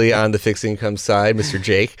 especially on the fixed income side, Mr.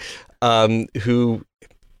 Jake, who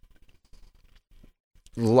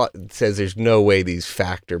says there's no way these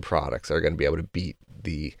factor products are going to be able to beat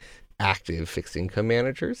the active fixed income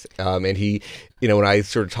managers. And he, when I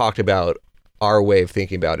sort of talked about our way of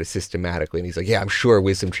thinking about it systematically, and he's like, yeah, I'm sure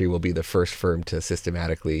WisdomTree will be the first firm to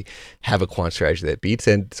systematically have a quant strategy that beats.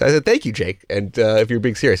 And so I said, thank you, Jake. And if you're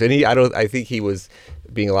being serious, and I think he was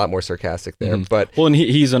being a lot more sarcastic there. Mm-hmm. But and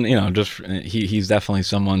he's definitely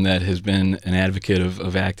someone that has been an advocate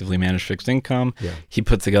of actively managed fixed income. Yeah. He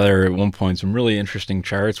put together at one point some really interesting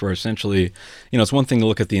charts where essentially, it's one thing to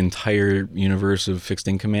look at the entire universe of fixed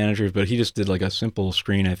income managers, but he just did like a simple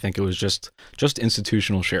screen. I think it was just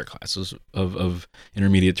institutional share classes of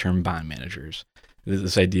intermediate term bond managers.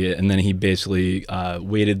 This idea, and then he basically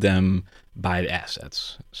weighted them by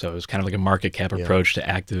assets. So it was kind of like a market cap approach to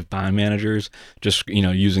active bond managers, just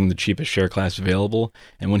using the cheapest share class available.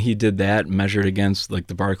 And when he did that, measured against like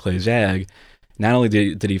the Barclays Agg, not only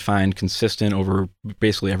did he find consistent over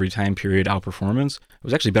basically every time period outperformance, it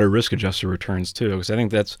was actually better risk-adjusted returns too. Because I think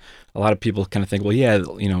that's a lot of people kind of think, well, yeah,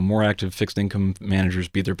 more active fixed income managers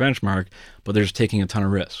beat their benchmark, but they're just taking a ton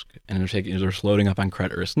of risk and they're loading up on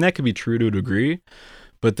credit risk, and that could be true to a degree.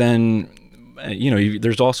 But then,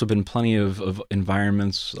 there's also been plenty of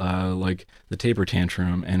environments like the taper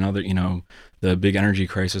tantrum and other, the big energy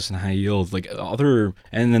crisis and high yield,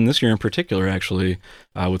 and then this year in particular, actually,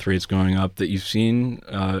 with rates going up, that you've seen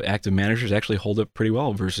active managers actually hold up pretty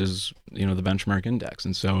well versus, the benchmark index.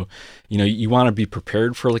 And so, you want to be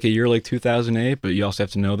prepared for like a year like 2008, but you also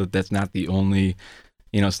have to know that that's not the only,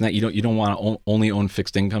 it's not, you don't want to only own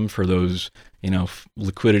fixed income for those,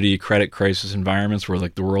 liquidity, credit crisis environments where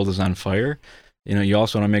like the world is on fire. You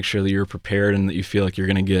also want to make sure that you're prepared and that you feel like you're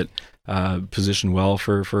going to get positioned well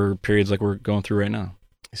for periods like we're going through right now.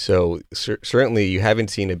 So certainly you haven't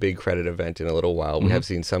seen a big credit event in a little while. We have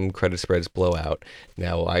seen some credit spreads blow out.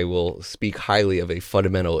 Now, I will speak highly of a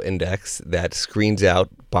fundamental index that screens out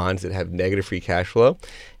bonds that have negative free cash flow.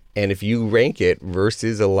 And if you rank it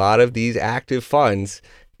versus a lot of these active funds,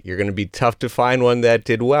 you're going to be tough to find one that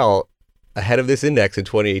did well ahead of this index in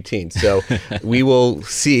 2018. So we will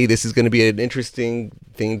see. This is going to be an interesting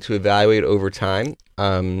thing to evaluate over time.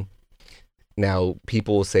 Now,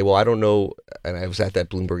 people will say, well, I don't know. And I was at that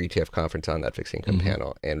Bloomberg ETF conference on that fixed income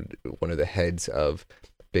panel, and one of the heads of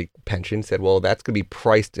big pensions said, well, that's going to be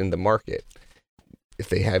priced in the market. If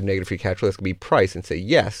they have negative free cash flow, that's going to be priced, and say,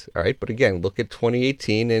 yes, all right. But again, look at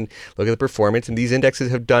 2018 and look at the performance, and these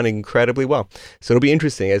indexes have done incredibly well. So it'll be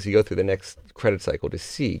interesting as you go through the next credit cycle to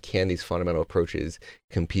see, can these fundamental approaches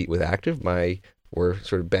compete with active? We're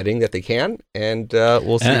sort of betting that they can, and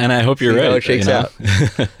we'll see. And I hope you're right. How it shakes out.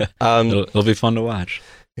 It'll be fun to watch.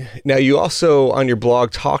 Now, you also, on your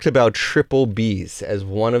blog, talked about triple Bs as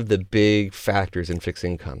one of the big factors in fixed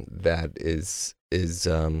income that is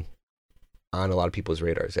on a lot of people's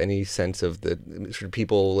radars. Any sense of should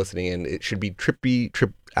people listening in, it should be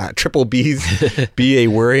triple Bs be a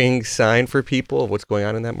worrying sign for people of what's going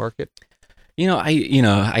on in that market?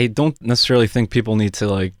 I don't necessarily think people need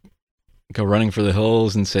to go running for the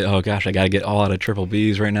hills and say, oh gosh, I got to get all out of triple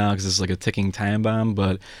Bs right now because it's like a ticking time bomb.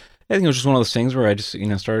 But I think it was just one of those things where I just,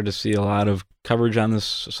 started to see a lot of coverage on this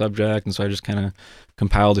subject. And so I just kind of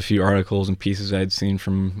compiled a few articles and pieces I'd seen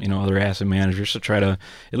from, other asset managers to try to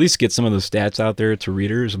at least get some of the stats out there to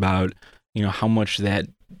readers about, how much that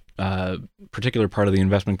particular part of the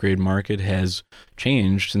investment grade market has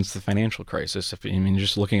changed since the financial crisis.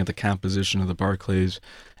 Just looking at the composition of the Barclays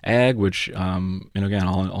Ag, which, again,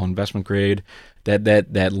 all investment grade,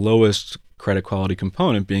 that lowest credit quality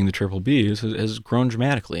component being the triple Bs has grown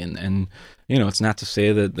dramatically. And it's not to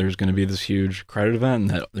say that there's going to be this huge credit event and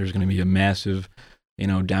that there's going to be a massive,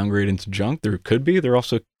 downgrade into junk. There could be, there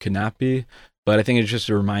also could not be. But I think it's just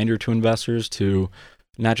a reminder to investors to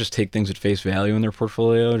not just take things at face value in their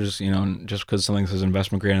portfolio. Just because something says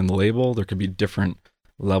investment grade on the label, there could be different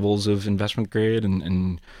levels of investment grade,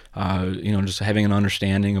 and just having an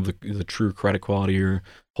understanding of the true credit quality of your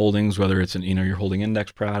holdings, whether it's you're holding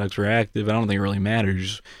index products or active. I don't think it really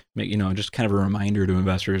matters. Just kind of a reminder to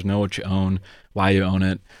investors: know what you own, why you own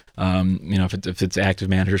it. If it's active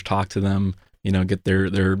managers, talk to them. Get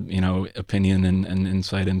their opinion and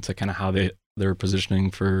insight into kind of how they're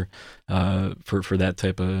positioning for that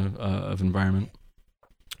type of environment.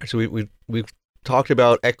 So we've talked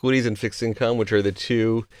about equities and fixed income, which are the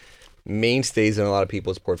two mainstays in a lot of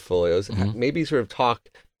people's portfolios. Maybe sort of talk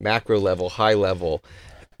macro level, high level,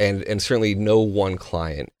 and certainly no one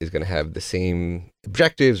client is going to have the same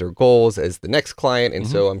objectives or goals as the next client. And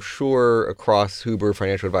so I'm sure across Huber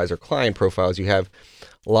Financial Advisor client profiles, you have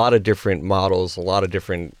a lot of different models, a lot of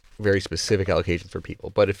different very specific allocations for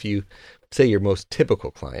people. But if you say your most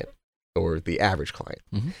typical client or the average client,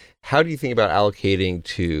 how do you think about allocating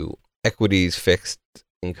to equities, fixed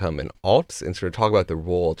income, and alts, and sort of talk about the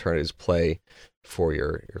role alternatives play for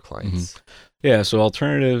your clients? Yeah, so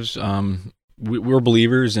alternatives, we're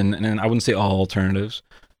believers in, and I wouldn't say all alternatives,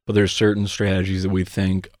 but there's certain strategies that we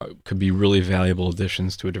think could be really valuable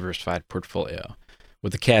additions to a diversified portfolio,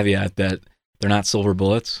 with the caveat that they're not silver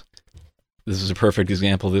bullets. This is a perfect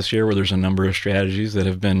example this year where there's a number of strategies that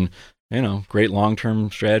have been great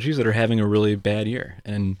long-term strategies that are having a really bad year.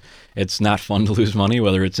 And it's not fun to lose money,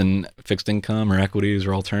 whether it's in fixed income or equities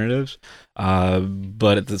or alternatives.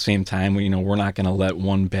 But at the same time, we're not going to let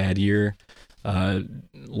one bad year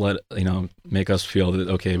make us feel that,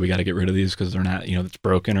 okay, we got to get rid of these because they're not, it's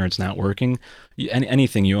broken or it's not working.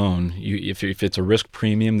 Anything you own, if it's a risk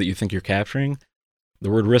premium that you think you're capturing, the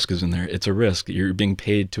word risk is in there. It's a risk. You're being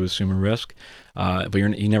paid to assume a risk, but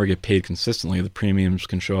you never get paid consistently. The premiums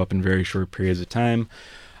can show up in very short periods of time.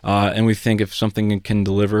 And we think if something can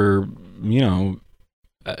deliver, mid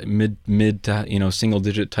to, single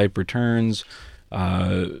digit type returns,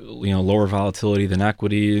 lower volatility than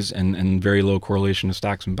equities and very low correlation to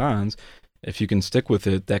stocks and bonds, if you can stick with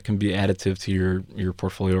it, that can be additive to your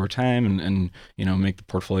portfolio over time, and make the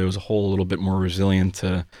portfolio as a whole a little bit more resilient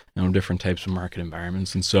to different types of market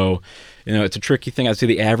environments. And so, it's a tricky thing. I'd say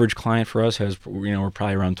the average client for us has, we're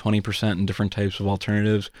probably around 20% in different types of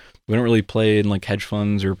alternatives. We don't really play in like hedge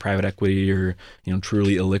funds or private equity or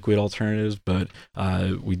truly illiquid alternatives, but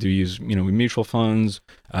we do use mutual funds,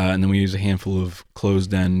 and then we use a handful of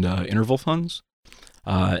closed-end interval funds,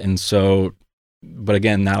 and so. But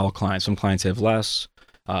again, not all clients. Some clients have less.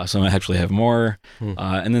 Some actually have more.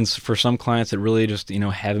 And then for some clients that really just,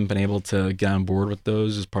 haven't been able to get on board with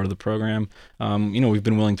those as part of the program, we've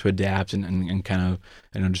been willing to adapt and kind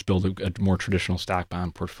of, just build a more traditional stock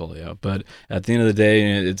bond portfolio. But at the end of the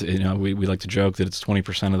day, it's, we like to joke that it's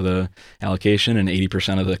 20% of the allocation and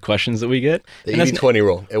 80% of the questions that we get. The 80-20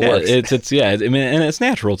 rule. It works. And it's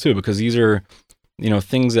natural too, because these are,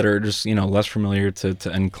 things that are just, less familiar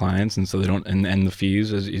to end clients. And so they don't, and the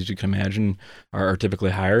fees, as you can imagine, are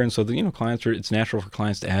typically higher. And so it's natural for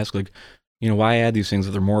clients to ask, like, why add these things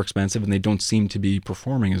if they're more expensive and they don't seem to be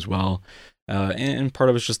performing as well? And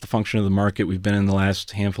part of it's just the function of the market. We've been in the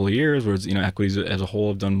last handful of years where, equities as a whole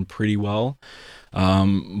have done pretty well.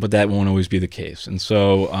 But that won't always be the case. And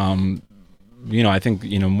so, I think,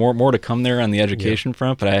 more to come there on the education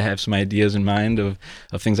front, but I have some ideas in mind of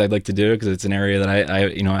things I'd like to do, because it's an area that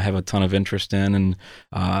I have a ton of interest in. And,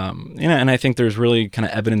 and I think there's really kind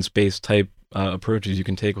of evidence-based type approaches you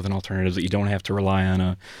can take with an alternative that you don't have to rely on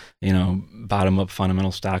a, bottom-up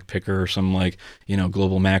fundamental stock picker or some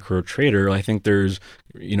global macro trader. I think there's,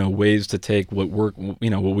 ways to take what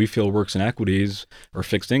we feel works in equities or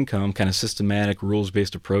fixed income, kind of systematic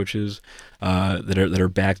rules-based approaches that are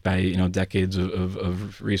backed by, decades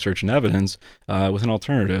of research and evidence with an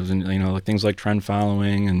alternatives, and, like things like trend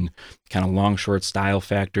following and kind of long-short style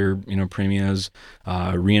factor, premias.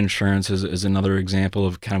 Reinsurance is another example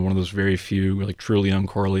of kind of one of those very few truly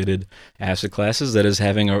uncorrelated asset classes that has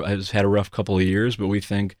had a rough couple of years, but we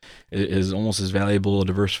think is almost as valuable a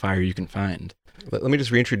diversifier you can find. Let me just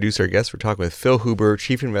reintroduce our guest. We're talking with Phil Huber,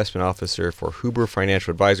 Chief Investment Officer for Huber Financial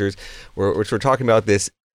Advisors. We're talking about this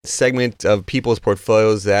segment of people's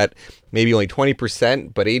portfolios that maybe only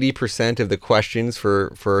 20%, but 80% of the questions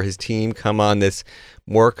for his team come on this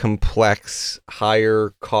more complex,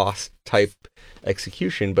 higher cost type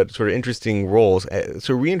execution, but sort of interesting roles.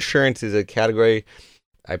 So reinsurance is a category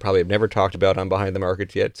I probably have never talked about on Behind the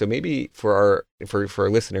Markets yet. So maybe for our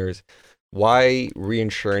listeners, why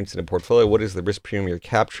reinsurance in a portfolio? What is the risk premium you're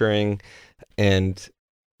capturing? And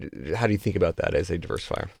how do you think about that as a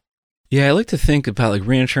diversifier? Yeah, I like to think about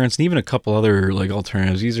reinsurance and even a couple other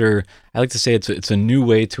alternatives. I like to say it's a new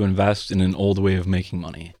way to invest in an old way of making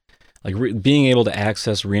money. Being able to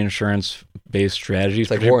access reinsurance-based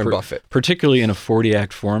strategies, like Warren Buffett, particularly in a 40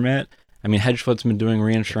 Act format. I mean, HedgeFoot's been doing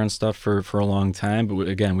reinsurance stuff for a long time, but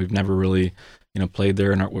again, we've never really played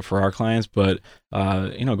there for our clients. But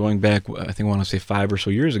going back, I think I want to say 5 or so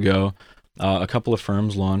years ago, a couple of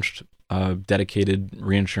firms launched dedicated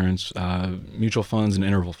reinsurance mutual funds and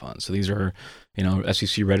interval funds. So these are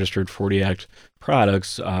SEC registered 40 Act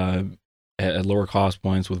products at lower cost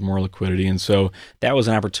points with more liquidity. And so that was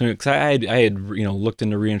an opportunity, because I had looked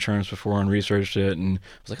into reinsurance before and researched it, and I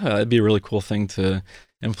was like, oh, that'd be a really cool thing to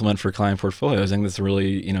implement for client portfolios. I think that's a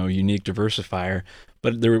really unique diversifier.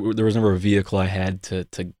 But there was never a vehicle I had to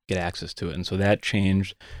get access to it. And so that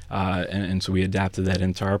changed, and so we adapted that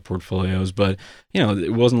into our portfolios. But,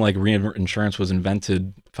 it wasn't like reinsurance was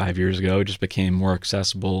invented 5 years ago. It just became more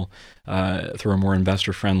accessible through a more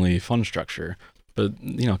investor-friendly fund structure. But,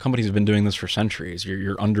 companies have been doing this for centuries.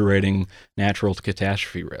 You're underwriting natural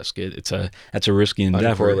catastrophe risk. That's a risky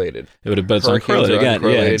endeavor. Uncorrelated. But it's uncorrelated. Again,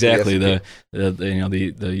 yeah, exactly.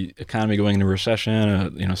 The economy going into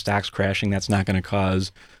recession, stocks crashing, that's not going to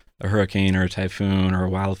cause a hurricane or a typhoon or a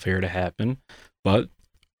wildfire to happen. But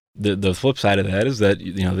the flip side of that is that,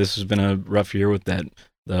 this has been a rough year with the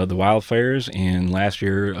wildfires, and last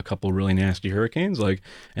year a couple really nasty hurricanes, and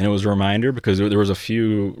it was a reminder, because there was a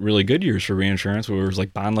few really good years for reinsurance where it was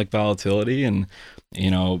bond-like volatility and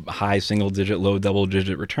high single-digit, low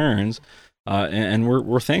double-digit returns, and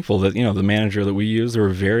we're thankful that the manager that we use, they were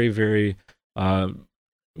very, very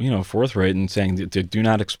forthright in saying that do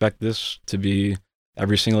not expect this to be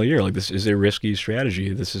every single year. This is a risky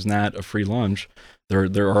strategy. This is not a free lunch.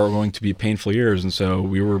 There are going to be painful years, and so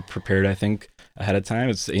we were prepared, I think, ahead of time.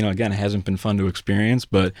 It's again, it hasn't been fun to experience,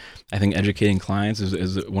 but I think educating clients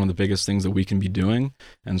is one of the biggest things that we can be doing.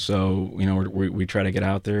 And so we try to get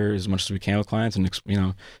out there as much as we can with clients, and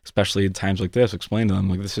especially at times like this, explain to them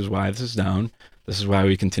this is why this is down. This is why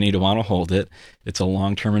we continue to want to hold it. It's a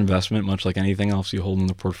long-term investment, much like anything else you hold in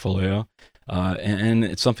the portfolio. and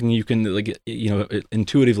it's something you can it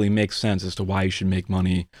intuitively makes sense as to why you should make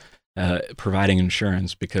money providing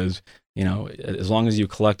insurance, because as long as you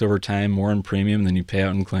collect over time more in premium than you pay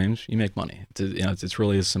out in claims, you make money. It's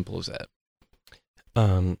really as simple as that.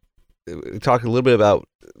 We talked a little bit about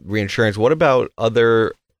reinsurance. What about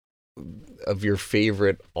other of your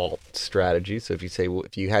favorite alt strategies? So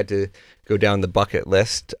if you had to go down the bucket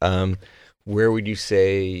list, where would you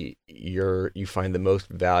say you find the most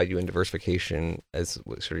value in diversification as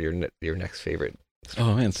sort of your next favorite?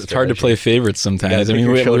 Oh man, it's hard to play favorites sometimes. I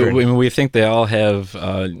mean, we think they all have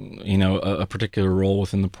a particular role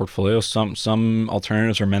within the portfolio. Some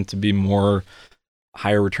alternatives are meant to be more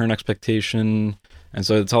higher return expectation. And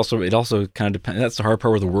so it also kind of depends. That's the hard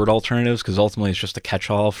part with the word alternatives, because ultimately it's just a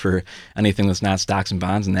catch-all for anything that's not stocks and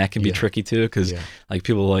bonds, and that can be tricky too. Because like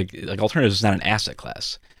people like alternatives is not an asset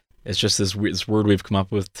class. It's just this word we've come up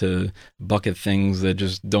with to bucket things that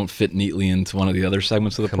just don't fit neatly into one of the other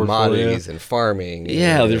segments of the portfolio. Commodities and farming.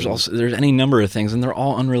 Yeah, there's any number of things, and they're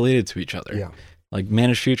all unrelated to each other. Yeah. Like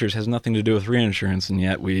managed futures has nothing to do with reinsurance, and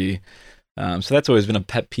yet we. So that's always been a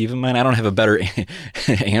pet peeve of mine. I don't have a better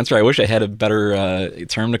answer. I wish I had a better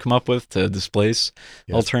term to come up with to displace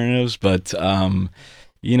alternatives, but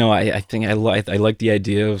I think I like the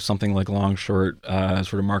idea of something like long-short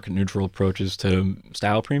sort of market-neutral approaches to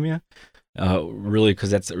style premia, really,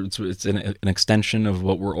 because it's an extension of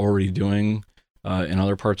what we're already doing in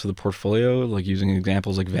other parts of the portfolio, like using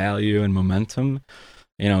examples like value and momentum.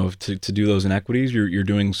 To do those in equities, you're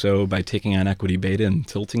doing so by taking on equity beta and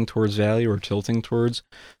tilting towards value or tilting towards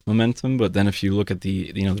momentum. But then if you look at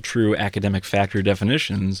the true academic factor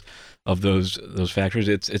definitions of those factors,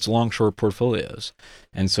 it's long short portfolios.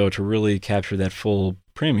 And so to really capture that full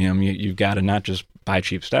premium, you've got to not just buy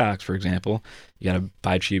cheap stocks, for example, you got to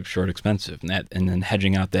buy cheap, short expensive, and then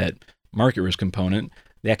hedging out that market risk component,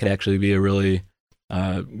 that could actually be a really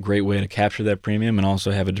great way to capture that premium and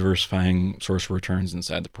also have a diversifying source of returns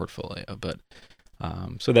inside the portfolio. But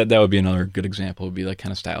so that would be another good example, would be like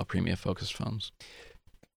kind of style premium focused funds.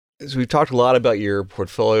 So we've talked a lot about your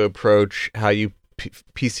portfolio approach, how you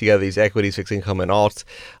piece together these equities, fixed income, and alts.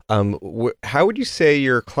 How would you say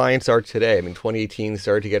your clients are today? I mean, 2018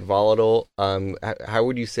 started to get volatile. How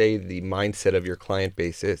would you say the mindset of your client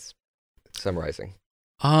base is, summarizing?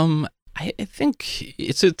 I think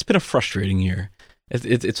it's been a frustrating year.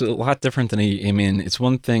 It's a lot different than it's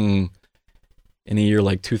one thing in a year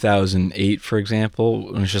like 2008, for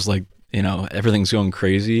example, when it's just like, everything's going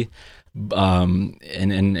crazy. And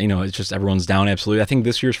it's just everyone's down absolutely. I think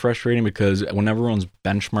this year's frustrating because when everyone's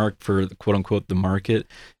benchmark for quote unquote the market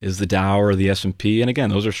is the Dow or the S&P, and again,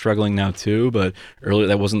 those are struggling now too, but earlier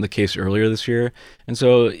that wasn't the case earlier this year. And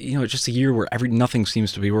so it's just a year where nothing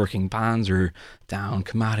seems to be working. Bonds are down,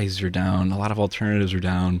 commodities are down, a lot of alternatives are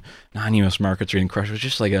down, non-US markets are getting crushed. It's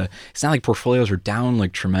just like it's not like portfolios are down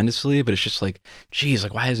like tremendously, but it's just like, geez,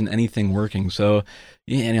 like why isn't anything working? So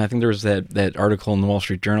I think there was that article in the Wall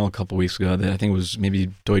Street Journal a couple weeks ago that I think was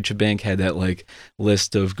maybe Deutsche Bank had that like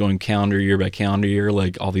list of going calendar year by calendar year,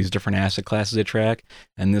 like all these different asset classes they track.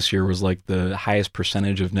 And this year was like the highest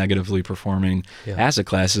percentage of negatively performing asset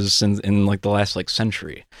classes in like the last like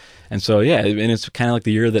century. And so, and it's kind of like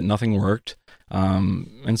the year that nothing worked.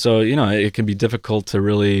 And so, it can be difficult to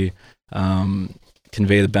really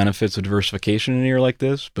convey the benefits of diversification in a year like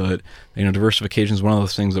this, but diversification is one of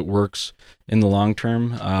those things that works in the long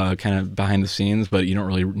term, kind of behind the scenes, but you don't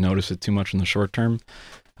really notice it too much in the short term.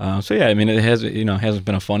 It hasn't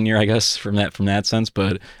been a fun year, I guess, from that sense,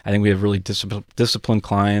 but I think we have really disciplined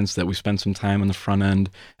clients that we spend some time on the front end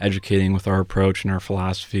educating with our approach and our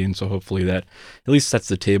philosophy, and so hopefully that at least sets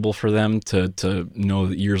the table for them to know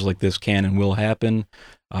that years like this can and will happen.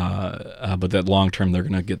 But that long term, they're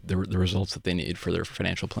going to get the results that they need for their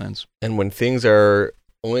financial plans. And when things are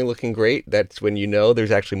only looking great, that's when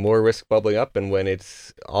there's actually more risk bubbling up, and when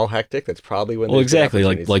it's all hectic, that's probably when. Well, exactly.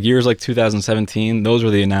 Like years like 2017, those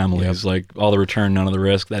were the anomalies. Yep. Like all the return, none of the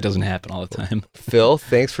risk. That doesn't happen all the time. Phil,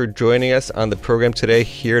 thanks for joining us on the program today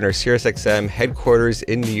here in our SiriusXM headquarters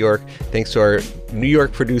in New York. Thanks to our New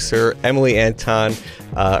York producer Emily Anton,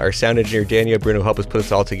 our sound engineer Daniel Bruno, who helped us put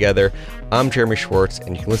this all together. I'm Jeremy Schwartz,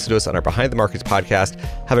 and you can listen to us on our Behind the Markets podcast.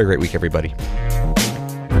 Have a great week, everybody.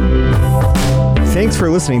 Thanks for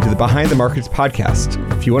listening to the Behind the Markets podcast.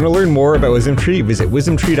 If you want to learn more about WisdomTree, visit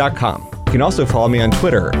wisdomtree.com. You can also follow me on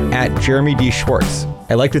Twitter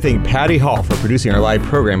 @JeremyDSchwartz. I'd like to thank Patty Hall for producing our live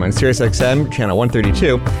program on SiriusXM channel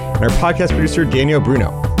 132 and our podcast producer Daniel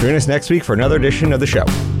Bruno. Join us next week for another edition of the show.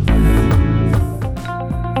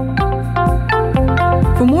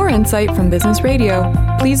 For more insight from Business Radio,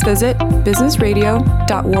 please visit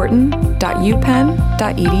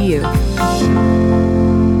businessradio.wharton.upenn.edu.